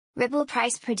Ripple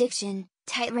price prediction: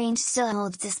 tight range still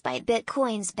holds despite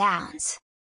Bitcoin's bounce.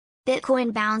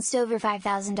 Bitcoin bounced over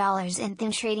 $5,000 in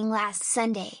thin trading last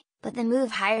Sunday, but the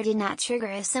move higher did not trigger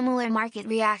a similar market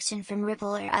reaction from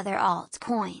Ripple or other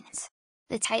altcoins.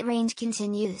 The tight range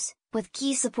continues, with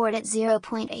key support at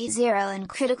 0.80 and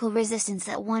critical resistance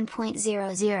at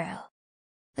 1.00.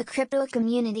 The crypto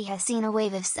community has seen a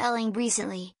wave of selling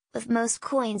recently, with most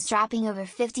coins dropping over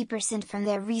 50% from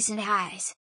their recent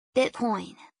highs.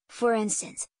 Bitcoin, for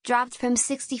instance, dropped from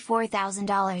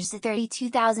 $64,000 to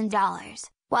 $32,000,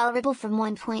 while Ripple from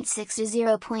 1.6 to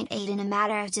 0.8 in a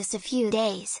matter of just a few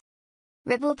days.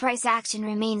 Ripple price action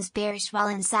remains bearish while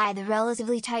inside the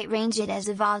relatively tight range it has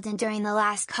evolved in during the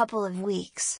last couple of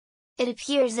weeks. It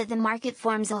appears that the market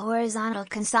forms a horizontal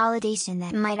consolidation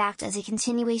that might act as a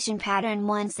continuation pattern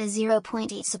once the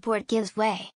 0.8 support gives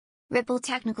way. Ripple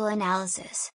technical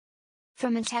analysis.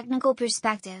 From a technical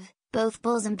perspective, both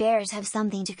bulls and bears have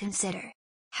something to consider.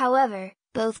 However,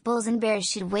 both bulls and bears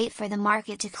should wait for the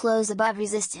market to close above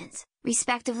resistance,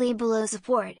 respectively below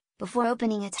support, before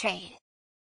opening a trade.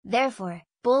 Therefore,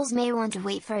 bulls may want to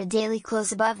wait for a daily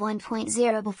close above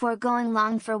 1.0 before going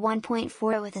long for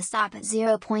 1.4 with a stop at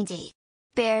 0.8.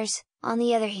 Bears, on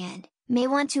the other hand, may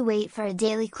want to wait for a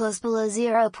daily close below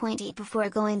 0.8 before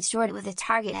going short with a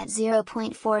target at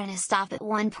 0.4 and a stop at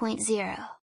 1.0.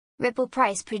 Ripple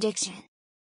price prediction.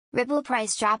 Ripple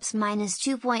price drops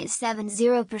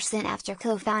 -2.70% after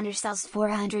co-founder sells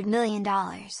 $400 million.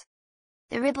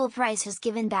 The Ripple price has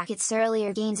given back its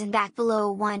earlier gains and back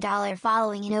below $1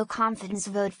 following a no-confidence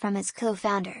vote from its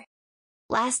co-founder.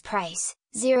 Last price,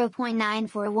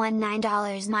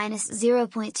 $0.9419 minus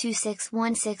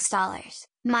 $0.2616,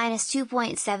 minus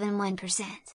 2.71%.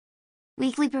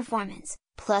 Weekly performance,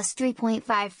 plus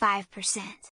 3.55%.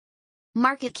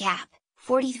 Market cap,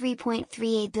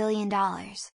 $43.38 billion.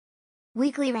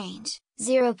 Weekly range,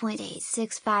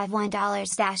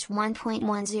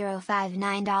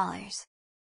 $0.8651-$1.1059.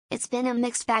 It's been a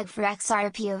mixed bag for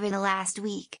XRP over the last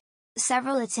week.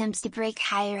 Several attempts to break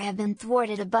higher have been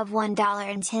thwarted above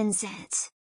 $1.10.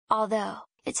 Although,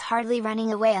 it's hardly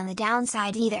running away on the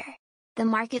downside either. The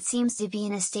market seems to be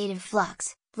in a state of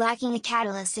flux, lacking a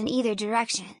catalyst in either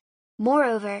direction.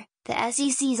 Moreover, the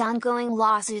SEC's ongoing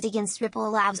lawsuit against Ripple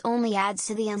Labs only adds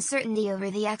to the uncertainty over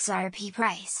the XRP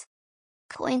price.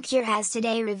 CoinCure has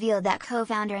today revealed that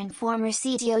co-founder and former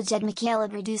CTO Jed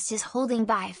McCaleb reduced his holding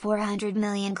by 400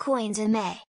 million coins in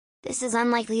May. This is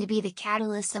unlikely to be the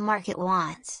catalyst the market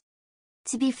wants.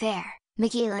 To be fair,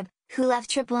 McCaleb, who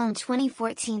left Ripple in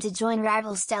 2014 to join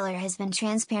rival Stellar, has been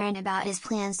transparent about his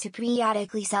plans to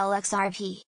periodically sell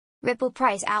XRP. Ripple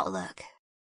price outlook.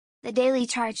 The daily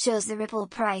chart shows the Ripple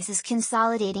price is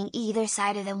consolidating either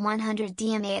side of the 100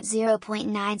 DMA at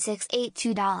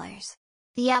 $0.9682.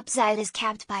 The upside is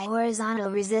capped by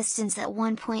horizontal resistance at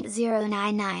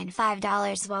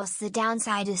 $1.0995 whilst the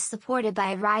downside is supported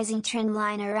by a rising trend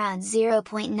line around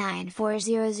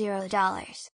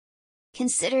 $0.9400.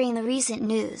 Considering the recent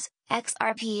news,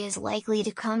 XRP is likely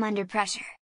to come under pressure.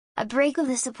 A break of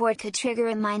the support could trigger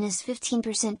a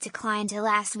 -15% decline to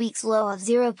last week's low of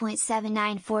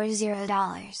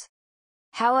 $0.7940.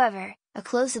 However, a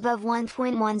close above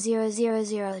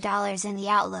 $1.1000 in the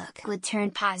outlook would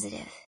turn positive.